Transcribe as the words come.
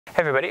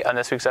Hey everybody, on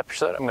this week's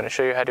episode I'm going to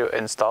show you how to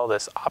install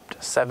this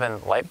Opt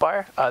 7 light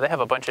bar. They have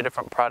a bunch of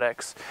different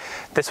products.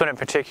 This one in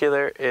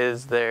particular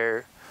is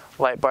their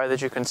light bar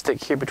that you can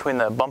stick here between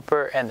the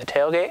bumper and the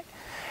tailgate,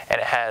 and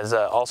it has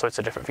all sorts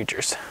of different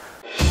features.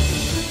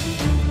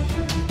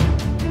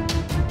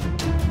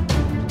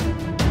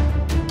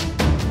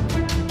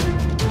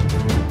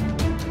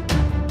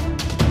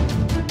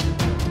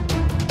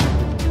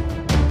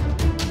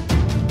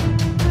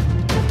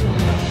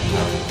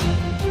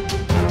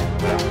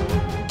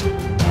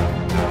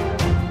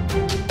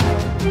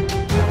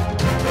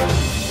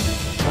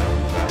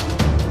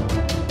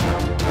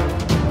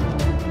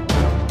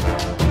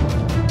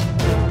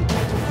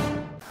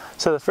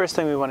 So the first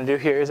thing we want to do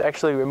here is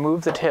actually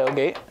remove the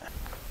tailgate.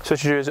 So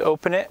what you do is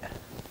open it,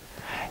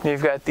 and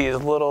you've got these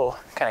little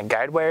kind of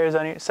guide wires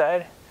on each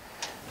side.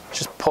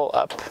 Just pull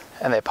up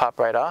and they pop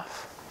right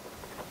off.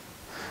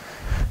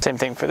 Same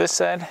thing for this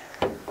side.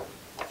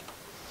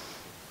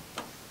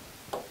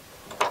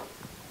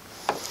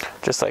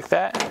 Just like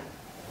that.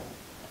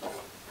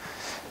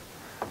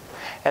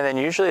 And then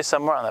usually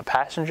somewhere on the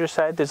passenger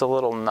side there's a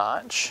little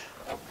notch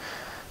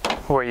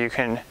where you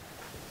can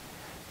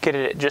get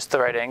it at just the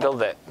right angle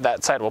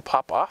that side will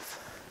pop off.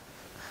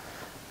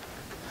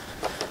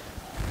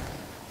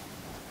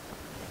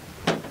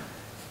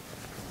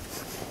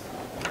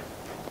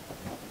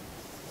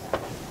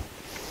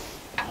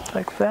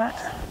 Like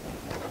that.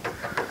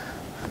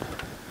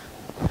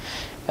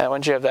 And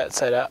once you have that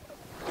side out,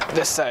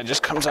 this side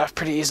just comes off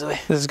pretty easily.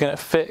 This is going to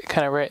fit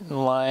kind of right in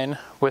line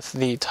with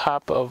the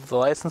top of the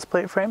license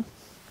plate frame.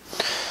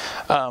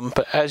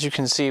 But as you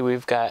can see,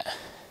 we've got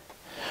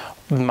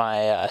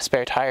my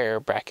spare tire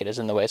bracket is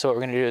in the way. So what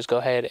we're going to do is go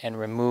ahead and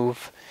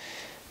remove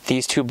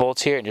these two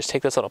bolts here and just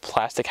take this little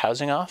plastic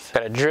housing off.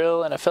 Got a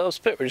drill and a Phillips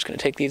bit. We're just going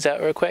to take these out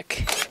real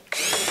quick.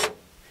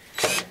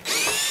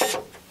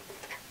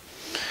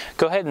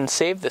 Go ahead and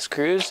save the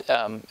screws.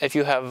 If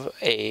you have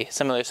a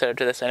similar setup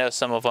to this, I know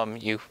some of them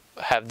you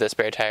have the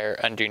spare tire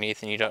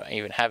underneath and you don't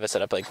even have a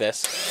setup like this.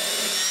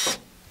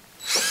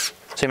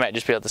 So you might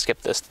just be able to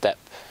skip this step.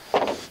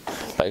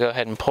 But go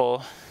ahead and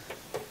pull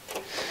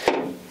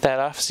that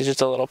off. See,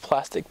 just a little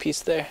plastic piece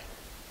there.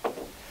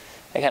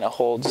 It kind of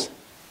holds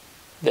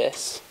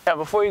this. Now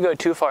before you go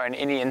too far in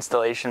any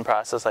installation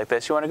process like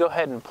this, you want to go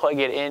ahead and plug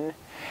it in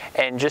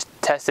and just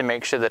test and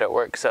make sure that it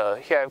works. So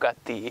here I've got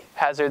the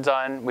hazards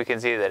on. We can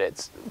see that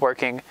it's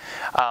working,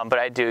 but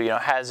I do,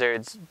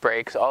 hazards,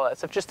 brakes, all that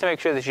stuff, just to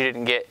make sure that you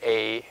didn't get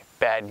a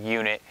bad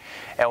unit.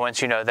 And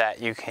once you know that,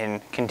 you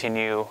can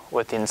continue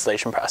with the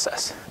installation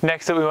process.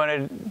 Next, that we want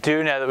to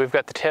do, now that we've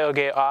got the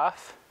tailgate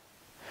off,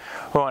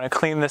 we want to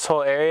clean this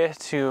whole area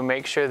to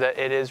make sure that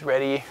it is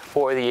ready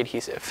for the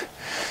adhesive.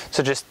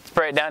 So just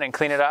spray it down and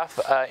clean it off.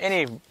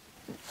 Any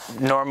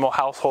normal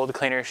household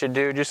cleaner should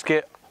do. Just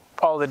get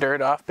all the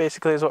dirt off,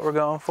 basically, is what we're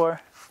going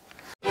for.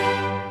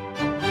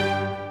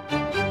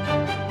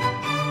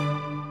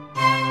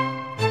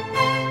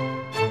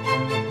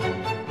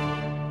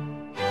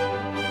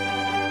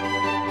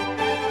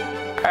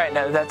 Alright,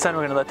 now that that's done,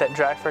 we're going to let that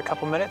dry for a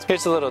couple minutes.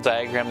 Here's a little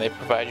diagram they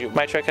provide you.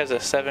 My truck has a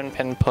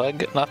 7-pin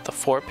plug, not the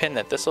 4-pin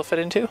that this will fit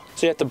into.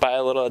 So you have to buy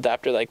a little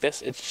adapter like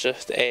this. It's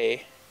just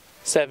a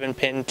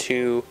 7-pin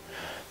to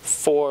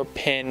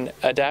 4-pin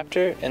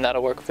adapter, and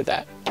that'll work for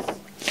that.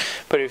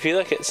 But if you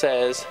look, it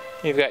says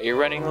you've got your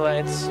running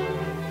lights,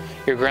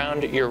 your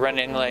ground, your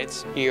running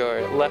lights,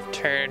 your left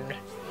turn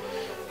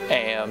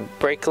and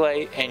brake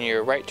light, and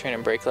your right turn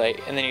and brake light.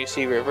 And then you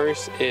see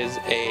reverse is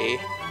a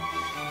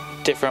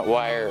different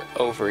wire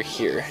over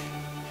here.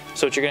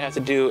 So what you're gonna have to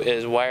do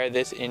is wire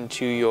this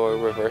into your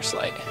reverse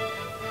light.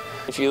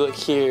 If you look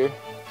here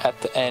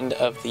at the end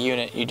of the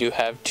unit, you do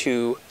have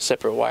two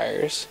separate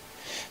wires.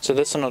 So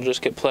this one will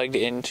just get plugged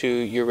into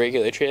your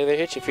regular trailer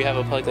hitch. If you have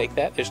a plug like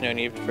that, there's no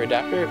need for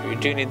adapter. If you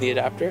do need the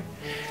adapter,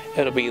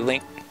 it'll be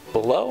linked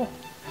below,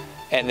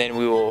 and then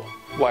we will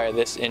wire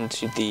this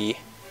into the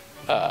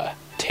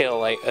tail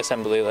light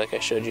assembly like I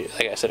showed you,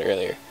 like I said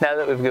earlier. Now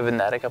that we've given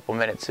that a couple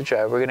minutes to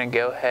dry, we're going to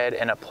go ahead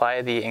and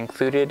apply the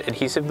included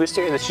adhesive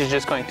booster. This is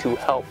just going to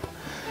help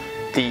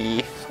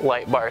the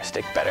light bar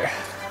stick better.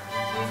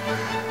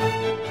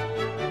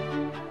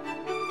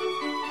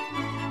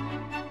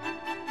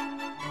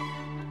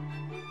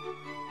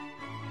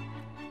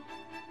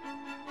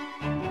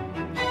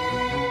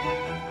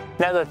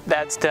 Now that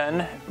that's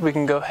done, we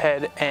can go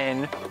ahead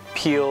and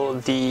peel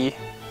the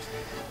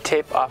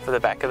tape off of the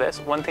back of this.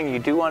 One thing you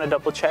do want to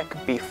double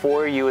check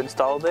before you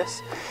install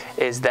this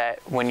is that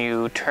when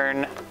you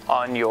turn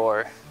on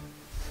your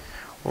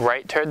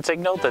right turn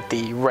signal, that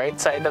the right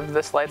side of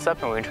this lights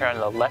up, and when you turn on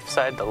the left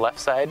side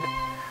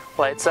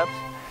lights up.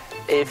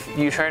 If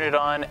you turn it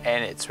on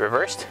and it's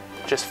reversed,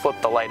 just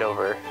flip the light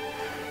over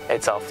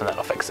itself and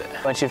that'll fix it.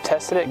 Once you've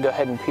tested it, go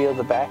ahead and peel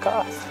the back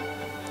off.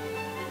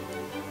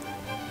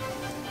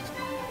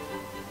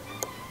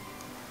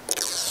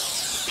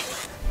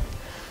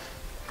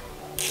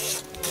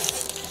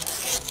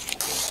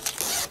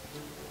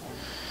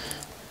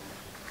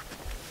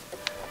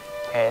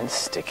 And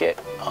stick it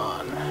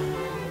on.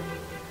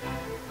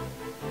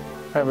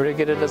 Remember to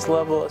get it as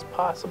level as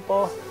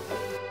possible.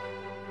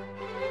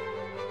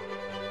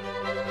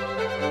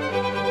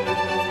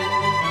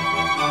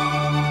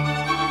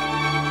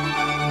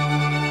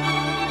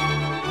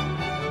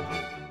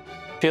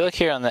 If you look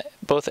here on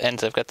both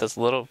ends, I've got this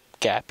little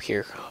gap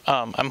here.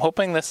 I'm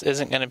hoping this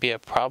isn't going to be a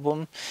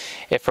problem.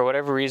 If for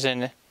whatever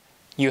reason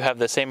you have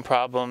the same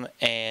problem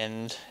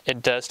and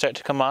it does start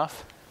to come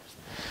off,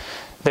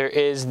 there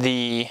is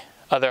the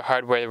other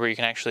hardware where you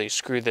can actually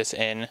screw this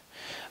in.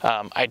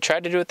 I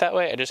tried to do it that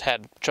way, I just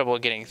had trouble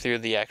getting through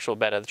the actual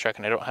bed of the truck,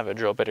 and I don't have a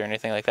drill bit or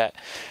anything like that.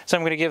 So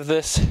I'm going to give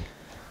this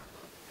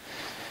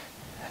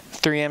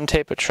 3M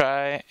tape a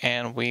try,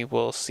 and we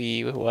will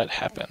see what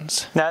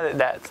happens. Now that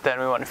that's done,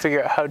 we want to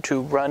figure out how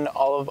to run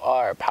all of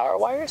our power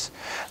wires.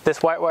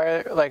 This white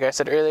wire, like I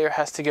said earlier,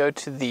 has to go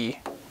to the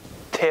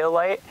tail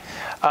light.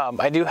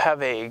 I do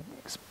have a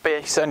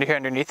space under here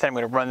underneath, and I'm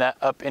going to run that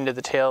up into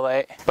the tail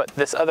light, but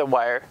this other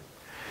wire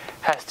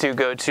has to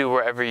go to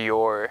wherever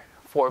your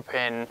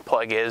 4-pin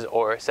plug is,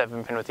 or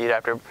 7-pin with the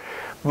adapter.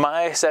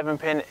 My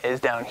 7-pin is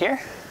down here.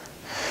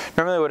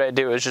 Normally what I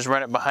do is just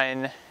run it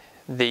behind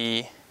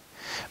the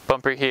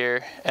bumper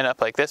here and up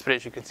like this, but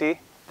as you can see,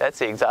 that's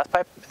the exhaust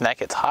pipe, and that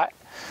gets hot,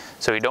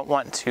 so we don't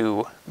want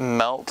to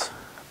melt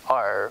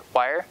our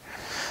wire.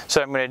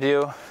 So what I'm going to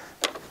do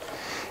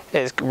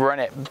is run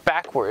it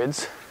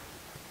backwards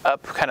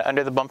up kind of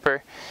under the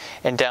bumper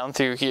and down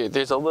through here.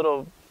 There's a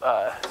little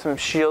some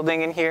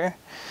shielding in here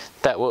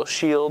that will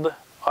shield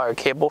our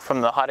cable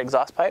from the hot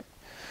exhaust pipe.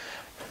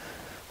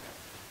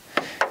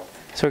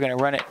 So we're going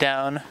to run it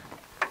down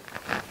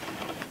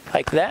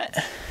like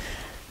that.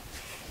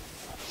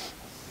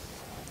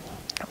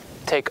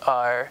 Take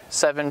our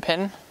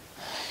 7-pin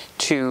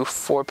to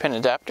 4-pin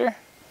adapter,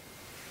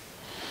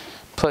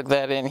 plug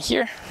that in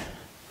here,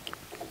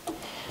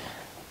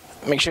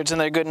 make sure it's in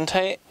there good and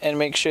tight, and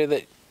make sure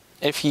that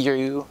if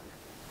you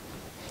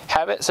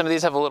have it, some of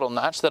these have a little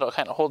notch that'll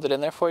kind of hold it in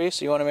there for you,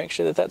 so you want to make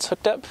sure that that's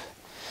hooked up.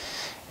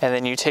 And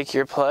then you take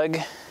your plug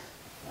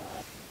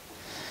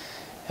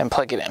and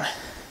plug it in.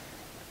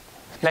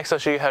 Next I'll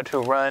show you how to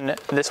run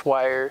this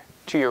wire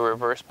to your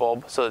reverse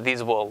bulb so that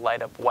these will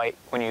light up white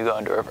when you go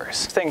into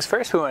reverse. Things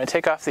first, we want to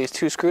take off these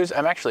 2 screws.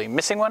 I'm actually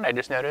missing one. I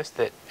just noticed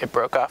that it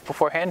broke off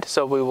beforehand,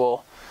 so we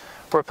will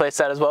replace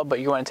that as well, but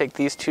you want to take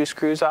these 2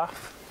 screws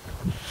off.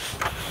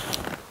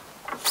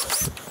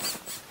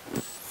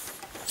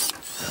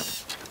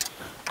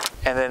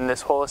 And then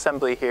this whole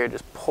assembly here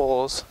just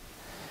pulls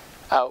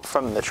out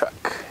from the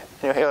truck.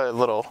 You'll hear a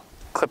little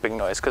clipping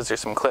noise because there's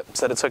some clips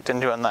that it's hooked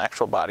into on the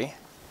actual body.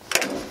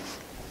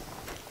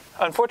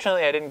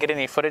 Unfortunately, I didn't get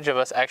any footage of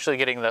us actually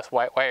getting this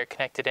white wire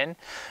connected in,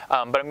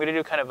 but I'm going to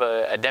do kind of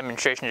a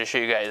demonstration to show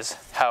you guys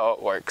how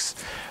it works.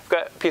 I've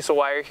got a piece of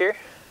wire here.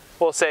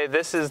 We'll say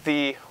this is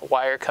the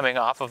wire coming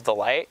off of the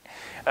light,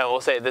 and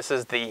we'll say this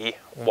is the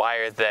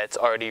wire that's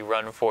already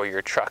run for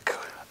your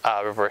truck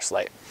reverse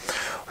light.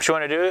 What you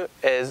want to do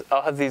is,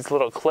 I'll have these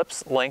little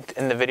clips linked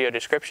in the video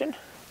description.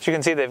 As you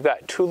can see, they've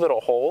got 2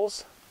 little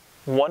holes.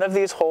 One of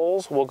these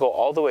holes will go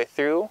all the way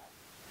through,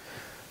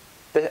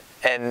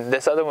 and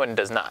this other one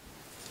does not.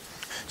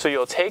 So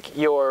you'll take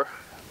your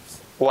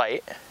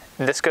light,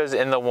 and this goes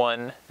in the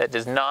one that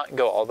does not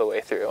go all the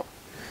way through,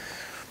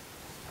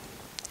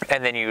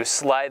 and then you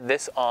slide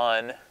this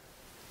on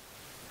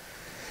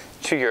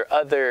to your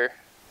other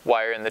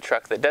wire in the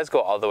truck that does go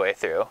all the way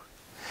through.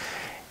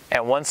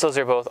 And once those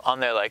are both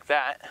on there like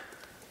that,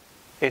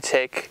 you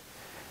take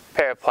a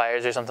pair of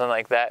pliers or something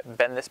like that,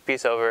 bend this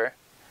piece over,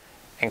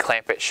 and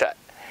clamp it shut.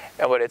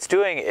 And what it's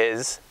doing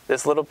is,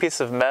 this little piece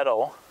of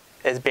metal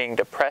is being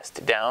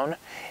depressed down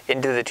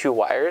into the 2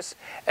 wires,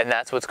 and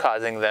that's what's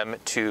causing them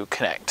to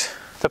connect.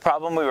 The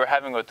problem we were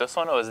having with this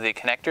one was the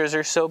connectors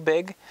are so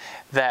big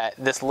that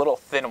this little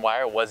thin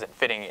wire wasn't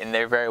fitting in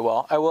there very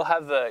well. I will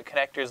have the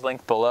connectors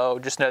linked below.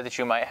 Just know that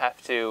you might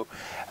have to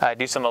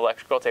do some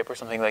electrical tape or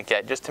something like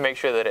that just to make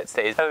sure that it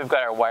stays. Now we've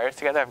got our wires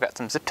together, I've got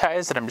some zip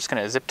ties that I'm just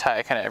going to zip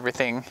tie kind of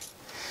everything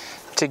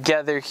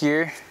together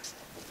here,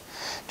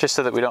 just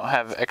so that we don't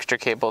have extra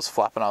cables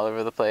flopping all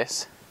over the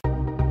place.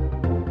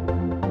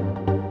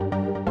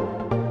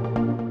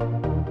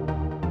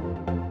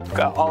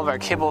 Got all of our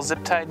cables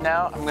zip tied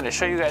now. I'm going to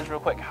show you guys real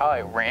quick how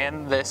I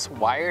ran this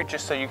wire,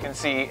 just so you can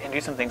see and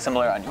do something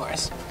similar on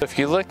yours. If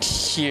you look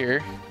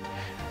here,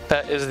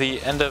 that is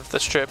the end of the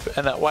strip,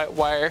 and that white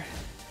wire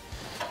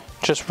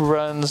just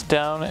runs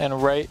down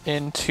and right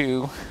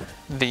into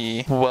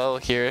the well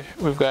here.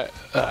 We've got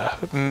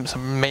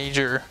some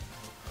major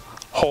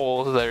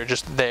holes that are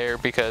just there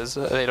because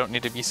they don't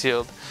need to be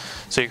sealed,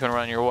 so you can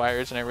run your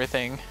wires and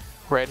everything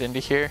right into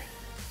here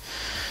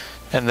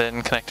and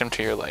then connect them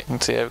to your light. You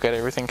can see I've got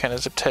everything kind of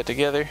zip tied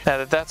together. Now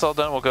that that's all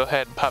done, we'll go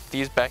ahead and pop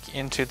these back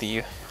into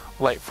the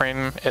light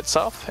frame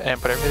itself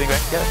and put everything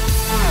back together.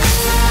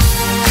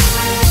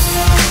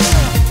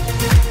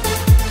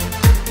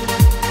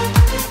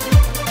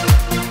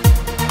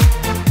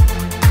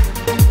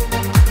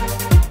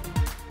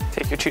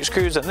 Take your 2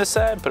 screws on this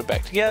side, put it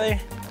back together.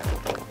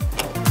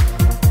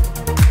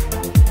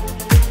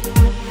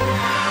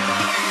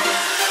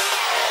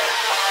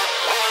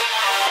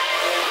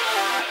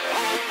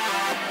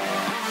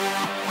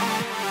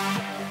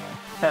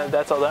 Now that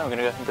that's all done, we're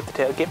gonna go ahead and put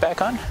the tailgate back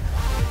on.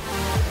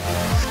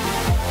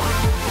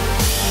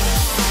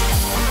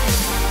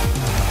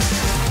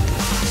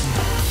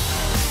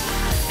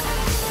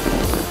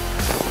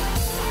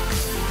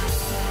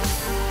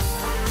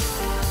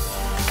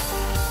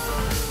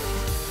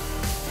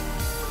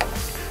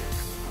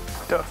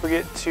 Don't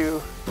forget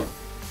to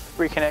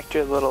reconnect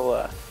your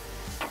little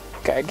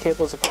guide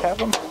cables if you have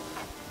them.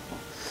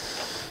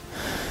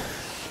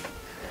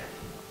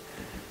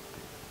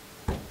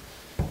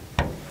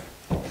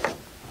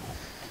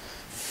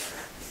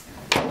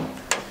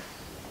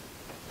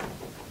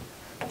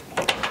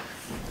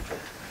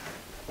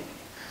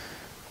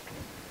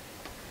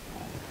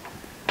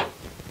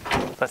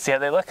 Let's see how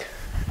they look.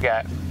 We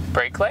got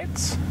brake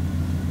lights.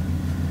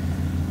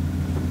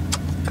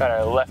 Got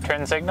our left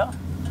turn signal.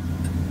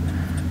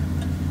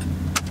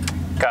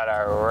 Got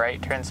our right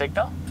turn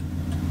signal.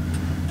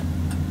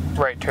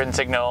 Right turn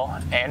signal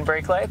and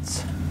brake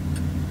lights.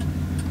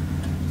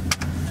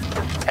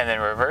 And then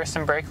reverse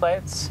and brake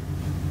lights.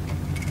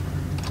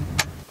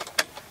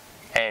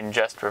 And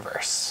just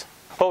reverse.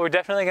 Well, we're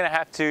definitely gonna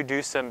have to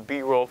do some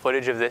B-roll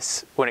footage of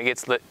this when it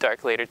gets lit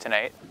dark later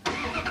tonight.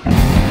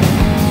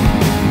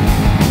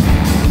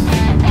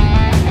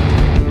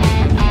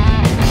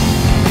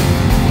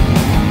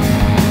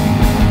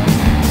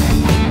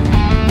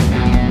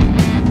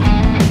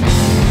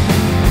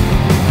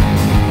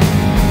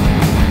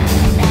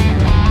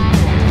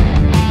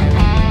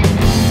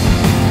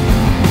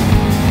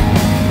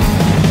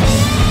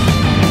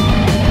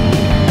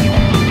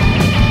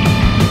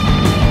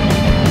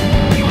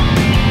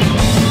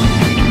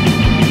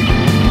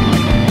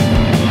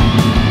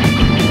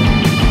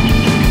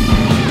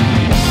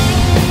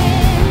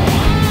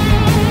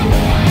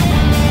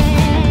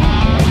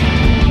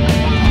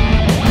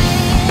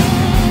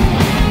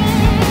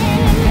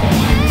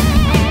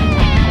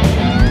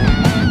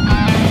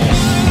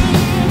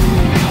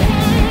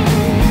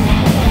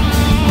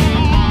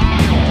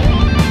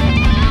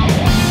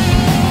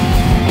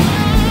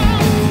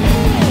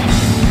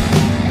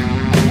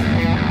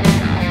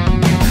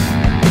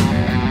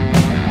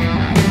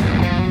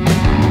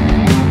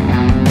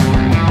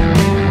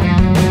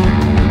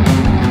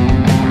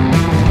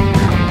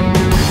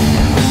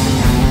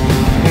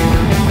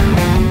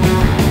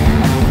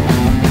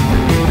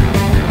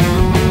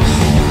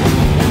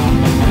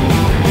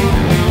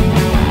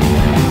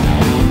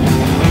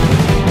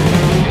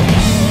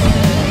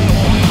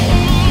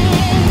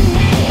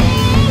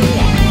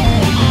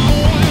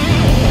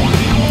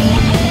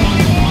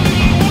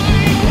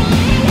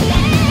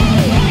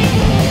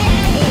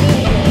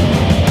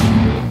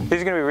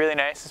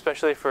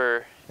 Especially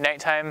for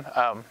nighttime.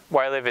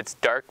 Where I live, it's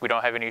dark. We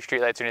don't have any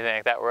streetlights or anything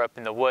like that. We're up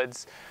in the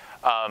woods.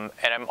 And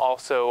I'm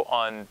also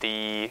on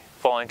the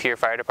volunteer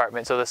fire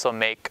department, so this will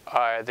make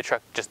the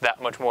truck just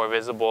that much more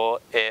visible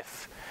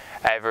if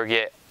I ever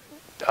get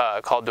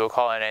called to a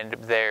call and end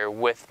up there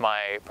with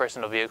my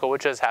personal vehicle,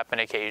 which does happen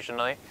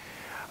occasionally.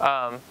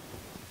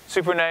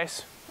 Super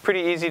nice,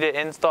 pretty easy to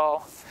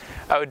install.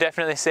 I would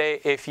definitely say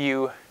if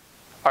you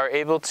are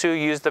able to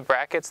use the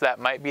brackets, that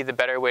might be the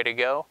better way to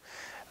go.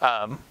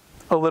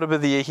 A little bit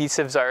of the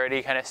adhesive's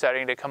already kind of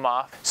starting to come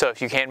off, so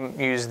if you can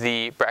use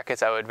the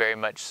brackets, I would very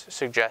much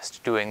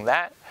suggest doing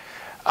that.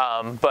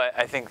 But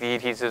I think the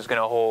adhesive is going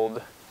to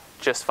hold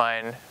just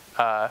fine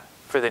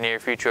for the near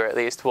future at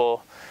least.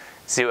 We'll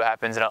see what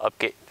happens, and I'll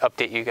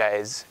update you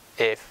guys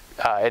if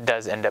it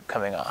does end up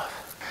coming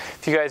off.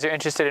 If you guys are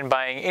interested in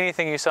buying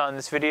anything you saw in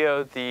this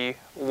video, the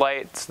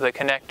lights, the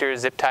connectors,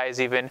 zip ties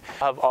even,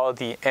 I'll have all of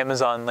the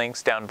Amazon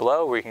links down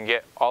below where you can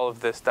get all of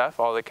this stuff,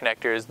 all the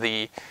connectors,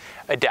 the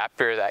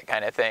adapter, that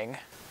kind of thing.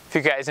 If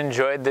you guys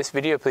enjoyed this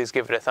video, please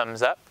give it a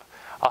thumbs up.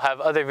 I'll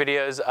have other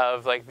videos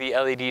of like the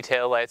LED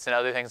tail lights and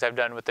other things I've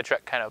done with the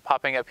truck kind of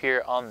popping up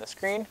here on the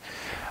screen.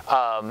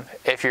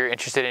 If you're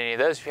interested in any of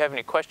those, if you have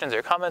any questions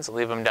or comments,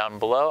 leave them down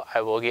below.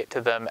 I will get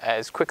to them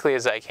as quickly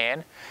as I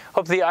can.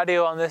 Hope the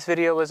audio on this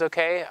video was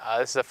okay.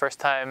 This is the first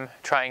time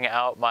trying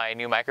out my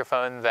new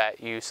microphone that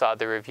you saw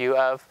the review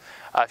of.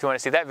 If you want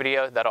to see that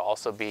video, that'll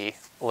also be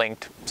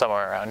linked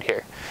somewhere around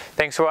here.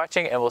 Thanks for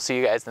watching, and we'll see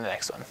you guys in the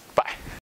next one. Bye.